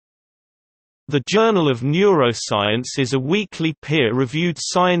The Journal of Neuroscience is a weekly peer-reviewed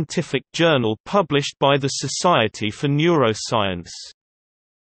scientific journal published by the Society for Neuroscience.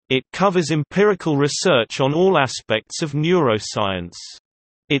 It covers empirical research on all aspects of neuroscience.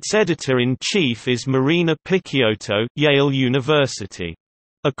 Its editor-in-chief is Marina Picciotto, Yale University.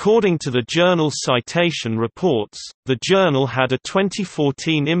 According to the journal's citation reports, the journal had a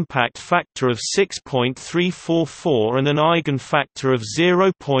 2014 impact factor of 6.344 and an eigenfactor of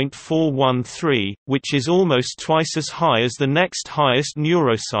 0.413, which is almost twice as high as the next highest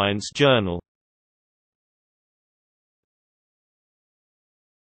neuroscience journal.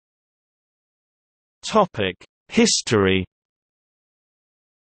 History.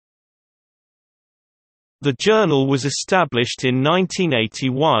 The journal was established in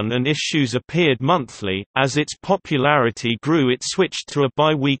 1981 and issues appeared monthly. As its popularity grew, it switched to a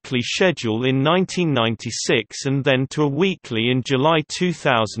bi-weekly schedule in 1996 and then to a weekly in July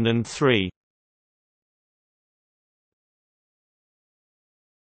 2003.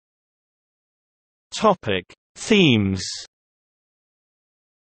 Topic: Themes.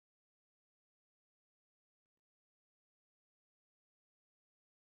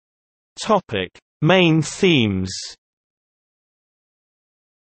 Topic: Main themes.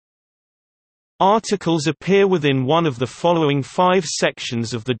 Articles appear within one of the following 5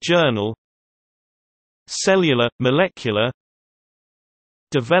 sections of the journal: cellular, molecular,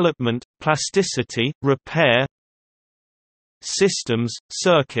 development, plasticity, repair, systems,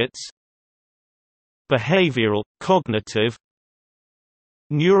 circuits, behavioral, cognitive,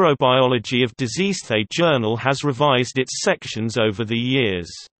 neurobiology of disease. The journal has revised its sections over the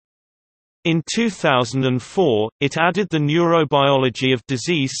years. In 2004, it added the Neurobiology of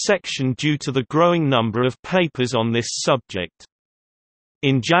Disease section due to the growing number of papers on this subject.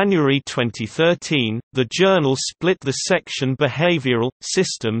 In January 2013, the journal split the section Behavioral,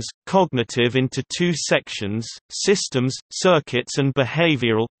 Systems, Cognitive into 2 sections, Systems, Circuits and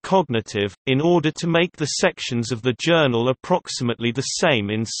Behavioral, Cognitive, in order to make the sections of the journal approximately the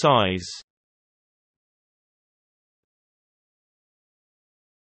same in size.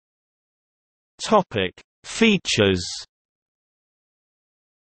 Features.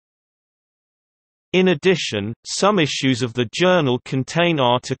 In addition, some issues of the journal contain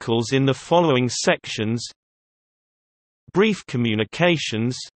articles in the following sections: Brief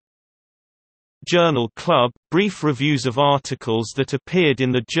Communications, Journal Club – brief reviews of articles that appeared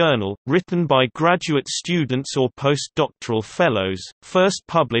in the journal, written by graduate students or postdoctoral fellows, first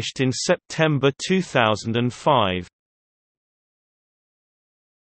published in September 2005.